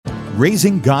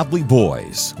Raising Godly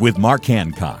Boys with Mark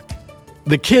Hancock.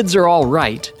 The Kids Are All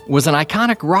Right was an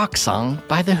iconic rock song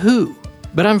by The Who.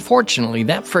 But unfortunately,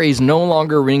 that phrase no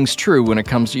longer rings true when it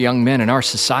comes to young men in our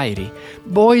society.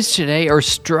 Boys today are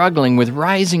struggling with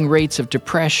rising rates of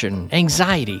depression,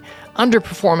 anxiety,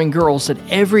 underperforming girls at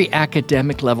every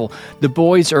academic level. The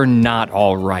boys are not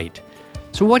all right.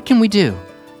 So what can we do?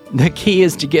 The key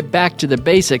is to get back to the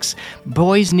basics.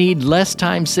 Boys need less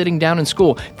time sitting down in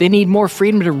school. They need more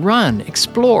freedom to run,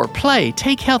 explore, play,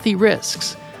 take healthy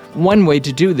risks. One way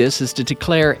to do this is to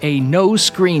declare a no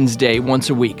screens day once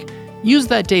a week. Use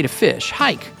that day to fish,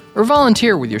 hike, or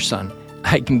volunteer with your son.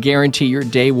 I can guarantee your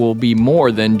day will be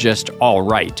more than just all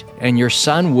right, and your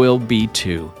son will be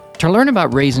too. To learn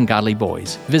about Raising Godly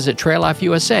Boys, visit Trail Life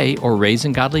USA or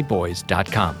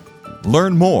RaisingGodlyBoys.com.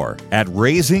 Learn more at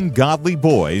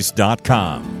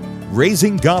RaisingGodlyBoys.com.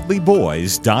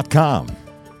 RaisingGodlyBoys.com.